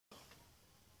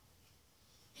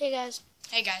Hey guys,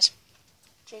 Hey guys.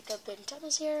 Jacob and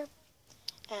Thomas here,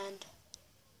 and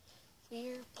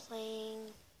we're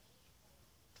playing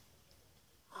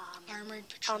Armored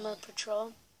Patrol. Armored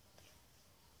Patrol.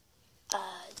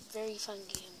 Very fun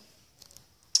game.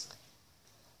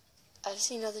 I've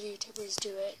seen other YouTubers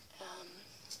do it.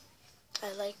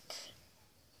 I like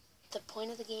the point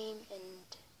of the game, and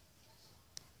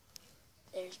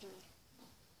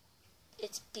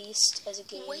it's beast as a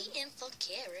game. Waiting for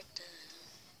character.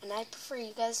 And I prefer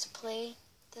you guys to play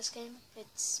this game.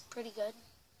 It's pretty good.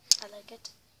 I like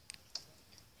it.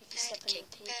 If you step in the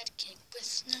paint. Bad kick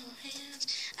with no hands.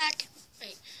 I can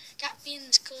wait. Got me in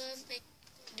this club.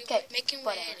 Making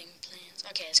whatever. wedding plans.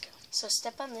 Okay, let's go. So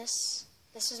step on this.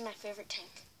 This is my favorite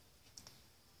tank.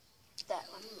 That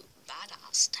one. Ooh,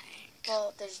 badass tank.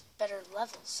 Well, there's better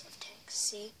levels of tanks.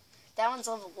 See, that one's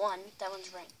level 1. That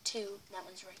one's rank 2. And that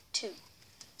one's rank 2.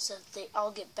 So they all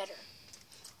get better.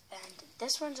 And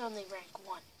this one's only rank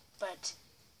 1. But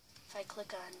if I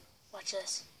click on, watch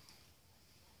this.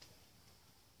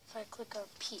 If I click on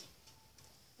P,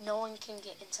 no one can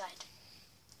get inside.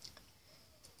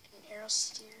 An arrow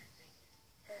steer.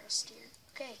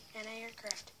 Okay,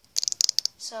 anti-aircraft.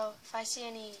 So if I see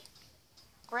any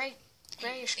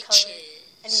grayish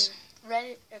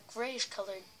colored, grayish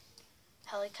colored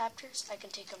helicopters, I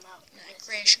can take them out.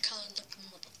 Grayish colored looking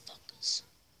motherfuckers.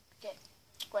 Okay,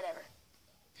 whatever.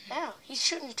 Now he's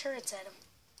shooting turrets at him.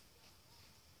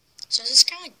 So is this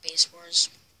kind of like Base Wars?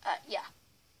 Yeah.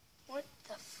 What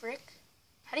the frick?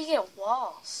 How do you get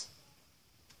walls?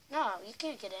 No, you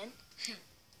can't get in.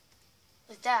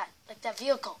 Like that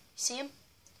vehicle. See him?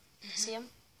 See him?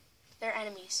 They're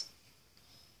enemies.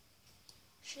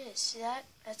 Shit, see that?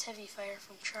 That's heavy fire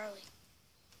from Charlie.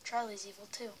 Charlie's evil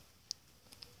too.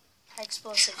 High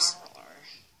explosives.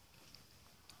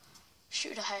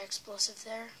 Shoot a high explosive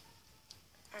there.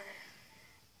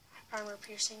 Armor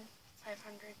piercing,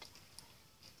 500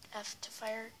 F to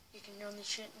fire. You can only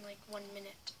shoot in like 1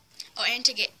 minute. Oh, and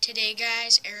today,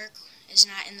 guys, Eric is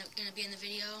not gonna be in the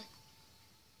video.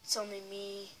 It's only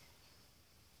me,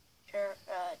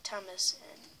 Thomas,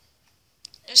 and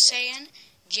just saying,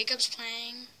 Jacob's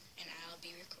playing, and I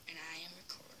am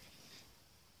recording.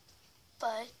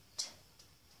 But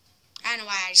I don't know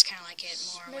why, I just kind of like it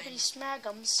more when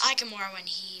Smagums. I like it more when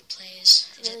he plays.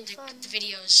 It's really fun. The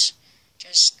videos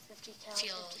just 50 cal,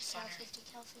 feel 50 cal, funner. 50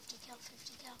 cal, 50 cal,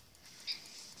 50 cal.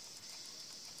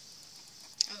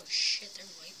 Oh shit, they're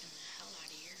wiping the hell out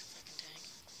of your fucking tank.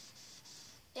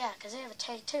 Yeah, because they have a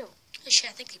tank too. Oh shit,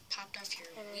 I think they popped off your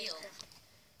And wheel. aircraft.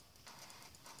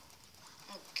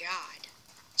 Oh god.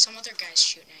 Some other guy's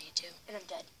shooting at you too. And I'm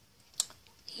dead.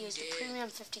 He used a premium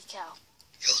 50 cal.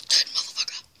 You're dead,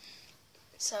 motherfucker.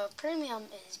 So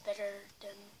premium is better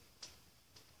than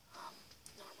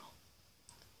normal.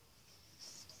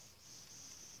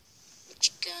 What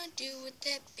you gonna do with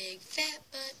that big fat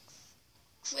butt?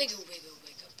 Wiggle, wiggle,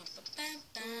 wiggle. Bum, bum, bum,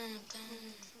 bum,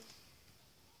 bum.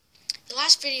 The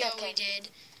last video we did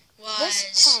was...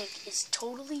 This tank is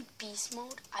totally beast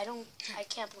mode. I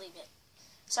can't believe it.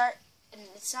 Sorry, and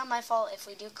it's not my fault if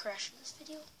we do crash in this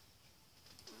video.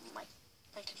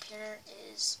 My computer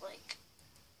is like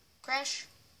crash.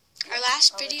 Our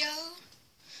last video,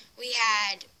 we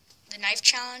had the knife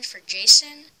challenge for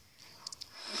Jason.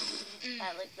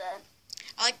 I like that.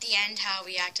 I like the end, how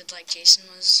we acted like Jason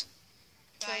was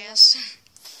by us.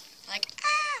 Like,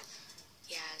 ah!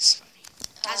 Yeah, it's funny.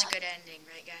 That's a good ending,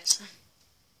 right, guys?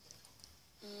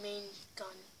 Main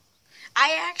gun.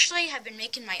 I actually have been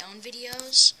making my own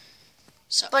videos.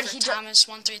 So But for he Thomas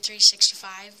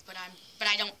 13365, but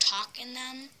I don't talk in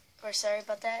them. We're sorry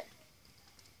about that.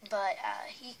 But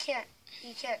he can't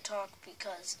talk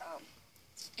because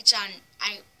It's on.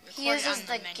 I he record uses on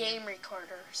the menu. game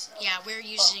recorder. So Yeah, we're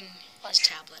using his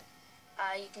tablet.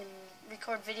 you can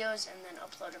record videos and then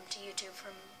upload them to YouTube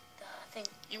from the thing.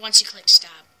 And once you click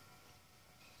stop,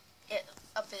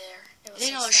 Up there. It will then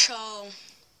say it'll stop. show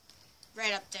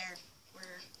right up there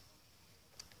where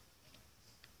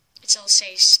it'll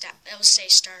say stop. It'll say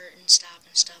start and stop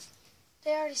and stuff.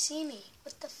 They already see me.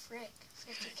 What the frick?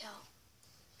 50 cal.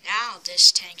 Now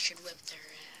this tank should whip their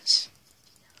ass,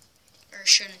 or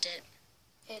shouldn't it?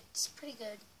 It's pretty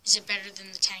good. Is it better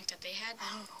than the tank that they had?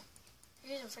 I don't know.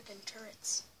 They're using freaking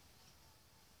turrets.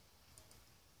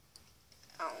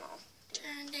 I don't know.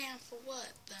 Turn down for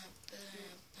what? Bum, bum,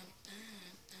 bum, bum,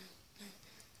 bum, bum.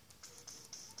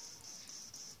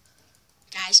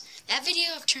 Guys, that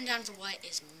video of Turn Down for What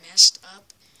is messed up,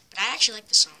 but I actually like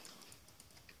the song though.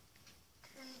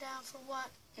 Turn down for what?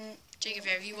 Jacob,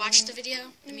 have you watched the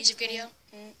video, the music video?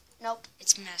 Nope.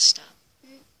 It's messed up.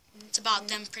 It's about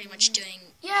them pretty much doing.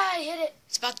 Yeah, I hit it.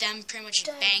 It's about them pretty much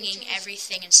Die, banging bitches.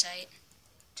 everything in sight.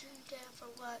 Turn down for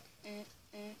what?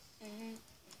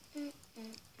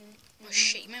 Oh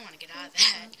shit! You might want to get out of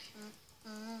that.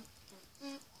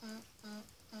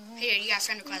 Hey, dude, you got a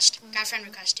friend request. Got a friend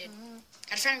request, dude.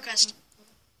 Got a friend request.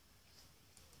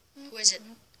 Who is it?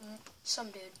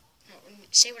 Some dude.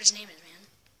 Say what his name is, man.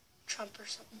 Trump or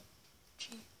something.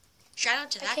 Shout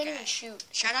out to I that can't guy. even shoot.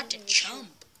 Shout out to Chump.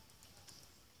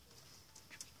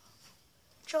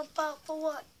 Jump out for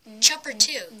what? Chupper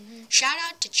 2. Shout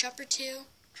out to Chupper 2.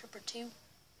 Trumper 2.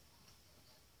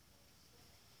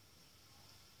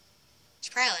 It's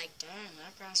probably like, dang,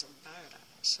 that guy's a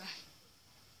badass.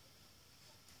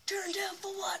 Turn down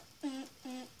for what?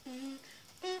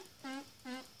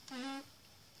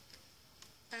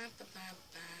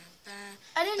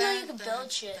 I didn't know you could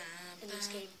build shit in this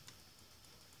game.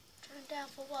 Turn down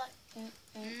for what?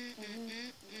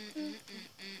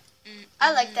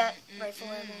 I like that rifle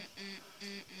ammo.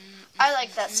 I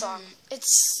like that song.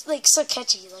 It's like so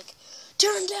catchy. Like,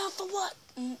 turn down for what?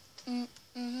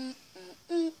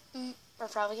 We're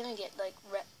probably gonna get like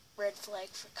red flag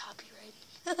for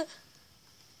copyright.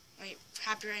 Wait,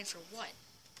 copyright for what?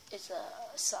 It's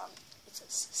a song. It's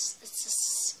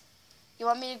a. You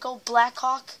want me to go Black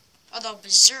Hawk? Although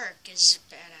Berserk is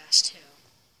badass too.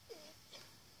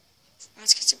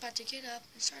 Let's get about to get up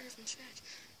and start it from scratch.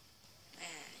 Yeah.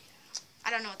 I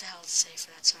don't know what the hell to say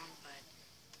for that song, but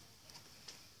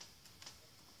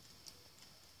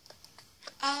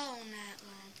all night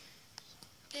long,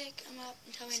 pick 'em up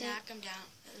and tell me knock 'em down,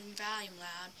 and volume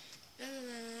loud. Yeah,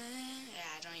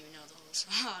 I don't even know the whole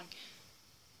song.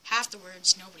 Half the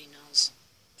words nobody knows.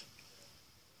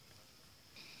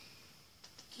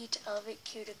 E to elevate,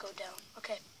 Q to go down.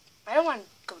 Okay. I don't want to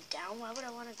go down. Why would I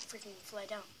want to freaking fly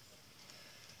down?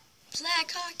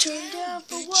 Black Hawk Turn down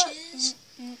for what?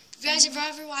 You guys have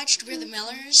ever watched We're the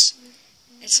Millers?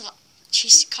 It's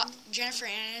she's Jennifer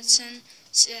Aniston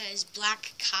says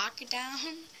Black Cock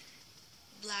Down.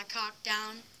 Black Hawk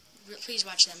Down. Please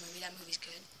watch that movie. That movie's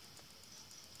good.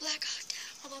 Black Hawk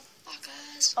Down,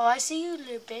 motherfuckers. Oh, I see you,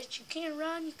 little bitch. You can't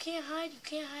run. You can't hide. You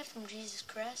can't hide from Jesus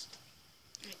Christ.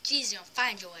 Jesus gonna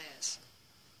find your ass.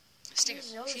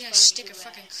 Jesus always She's gonna finds stick a your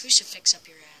fucking ass. crucifix up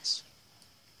your ass.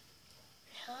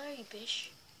 Hell are you, bitch?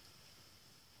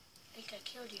 I think I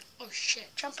killed you. Oh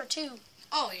shit. Trumper 2.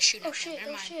 Oh, you're shooting Oh at me. shit, Never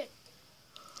oh mind. shit.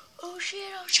 Oh shit,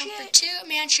 oh Trumper shit. 2,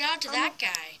 man, shout out to that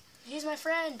guy. He's my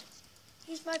friend.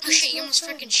 He's my Oh shit, you peaceful almost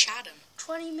friend. freaking shot him.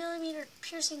 20mm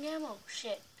piercing ammo.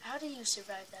 Shit. How do you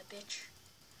survive that, bitch?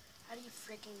 How do you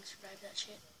freaking survive that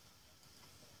shit?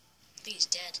 I think he's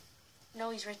dead. No,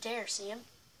 he's right there. See him?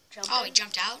 Jumping. Oh, he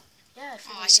jumped out? Yeah.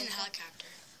 Oh, I seen the helicopter.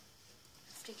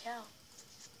 Freak out.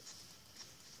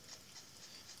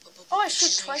 Oh, I shoot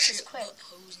Bitches twice ain't as shit quick. but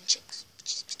hoes and chicks.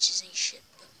 Bitches ain't shit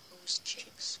but hoes and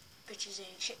chicks. Bitches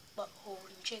ain't shit but hoes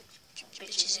and chicks.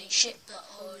 Bitches ain't shit but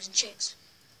hoes and chicks.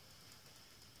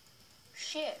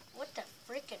 Shit, what the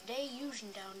frick are they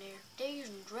using down there? They're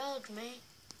using drugs, man.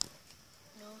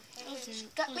 No hands.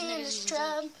 Got me in this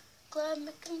drum club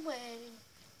making wedding.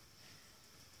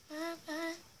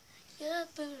 Your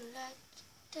booty like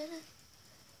dinner.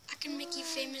 I can make you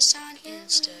famous on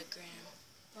Instagram.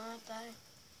 My body.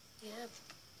 Yep.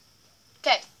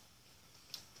 Okay.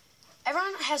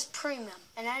 Everyone has premium,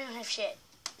 and I don't have shit.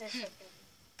 They're freaking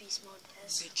beast mode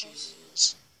has.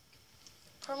 Bitches.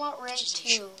 Promote rank Bitches ain't 2.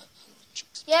 shit but hoes and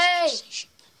chicks. Yay! Bitches ain't shit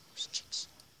but hoes and chicks.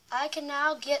 I can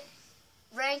now get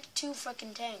rank 2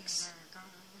 freaking tanks.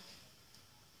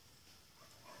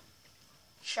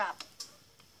 Shop.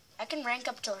 I can rank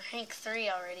up to rank 3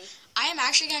 already. I am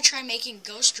actually going to try making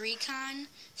Ghost Recon,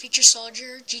 Future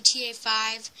Soldier, GTA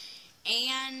 5,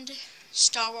 and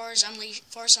Star Wars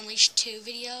Force Unleashed 2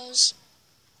 videos.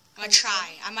 I'm going to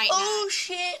try. I might Oh not.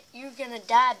 shit! You're gonna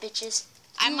die, bitches.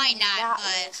 I You might will not, but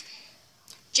live.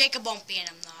 Jacob won't be in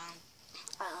them, though.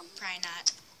 Probably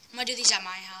not. I'm going to do these at my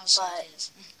house. So But- it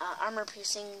is. Armor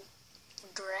piercing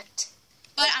direct.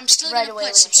 But I'm still Right going to away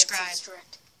when put it hits subscribe. it's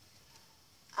direct.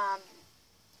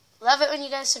 Love it when you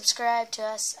guys subscribe to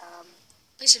us.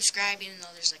 Please subscribe, even though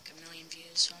there's like 1 million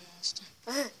views almost.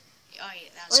 Oh yeah,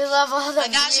 that was We love all the that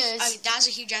was views. that was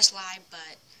a huge ass lie,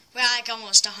 but we're at like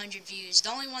almost 100 views. The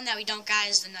only one that we don't got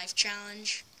is the knife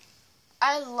challenge.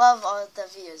 I love all the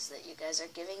views that you guys are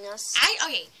giving us.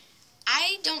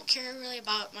 I don't care really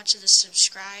about much of the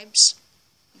subscribes.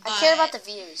 But I care about the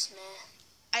views,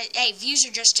 man. hey, views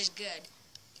are just as good.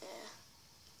 Yeah.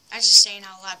 I was just saying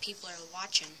how a lot of people are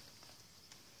watching.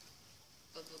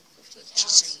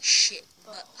 Bitches ain't shit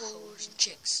but hoes and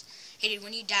chicks. Hey dude,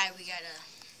 when you die, we gotta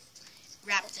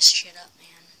wrap this shit up,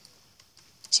 man.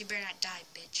 So you better not die,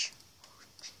 bitch.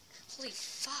 Holy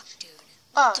fuck, dude.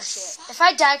 Oh What the shit! fuck? If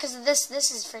I die because of this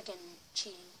is freaking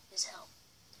cheating as hell.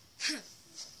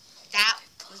 That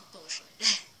was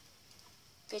bullshit.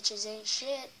 Bitches ain't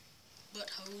shit. But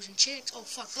hoes and chicks. Oh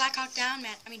fuck, Black Hawk down,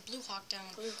 man. I mean Blue Hawk down.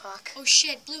 Blue Hawk. Oh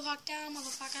shit, Blue Hawk down,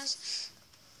 motherfuckers.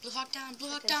 Blue Hawk down, Blue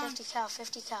Hawk down. 50 cal,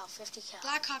 50 cal, 50 cal.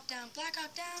 Black Hawk down, Black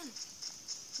Hawk down.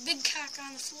 Big cock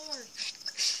on the floor.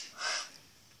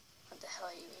 What the hell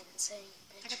are you even saying,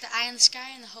 I bitch? got the eye in the sky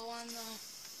and the hoe on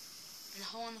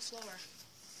the floor.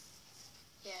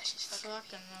 Yeah, she's fucking.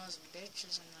 Fucking those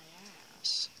bitches in my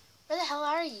ass. Where the hell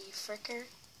are you, fricker?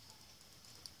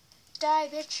 Die,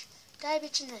 bitch. Die,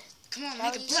 bitch, in the... Come on,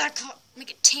 make a Black Hawk,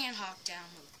 make a Tan Hawk down,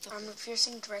 motherfucker.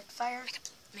 Armor-piercing direct fire.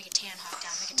 Make a Tan Hawk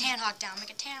down, make a Tan Hawk down, make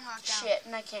a Tan Hawk down. Shit,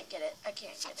 and I can't get it. I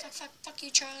can't get it. Fuck you,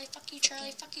 Charlie, fuck you,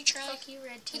 Charlie, fuck you, Charlie. Fuck you,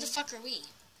 red Who team. the fuck are we?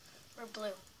 We're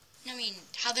blue. I mean,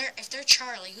 if they're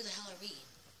Charlie, who the hell are we?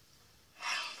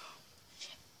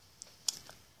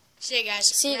 See you guys.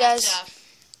 See you guys.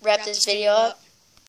 Wrap this video up.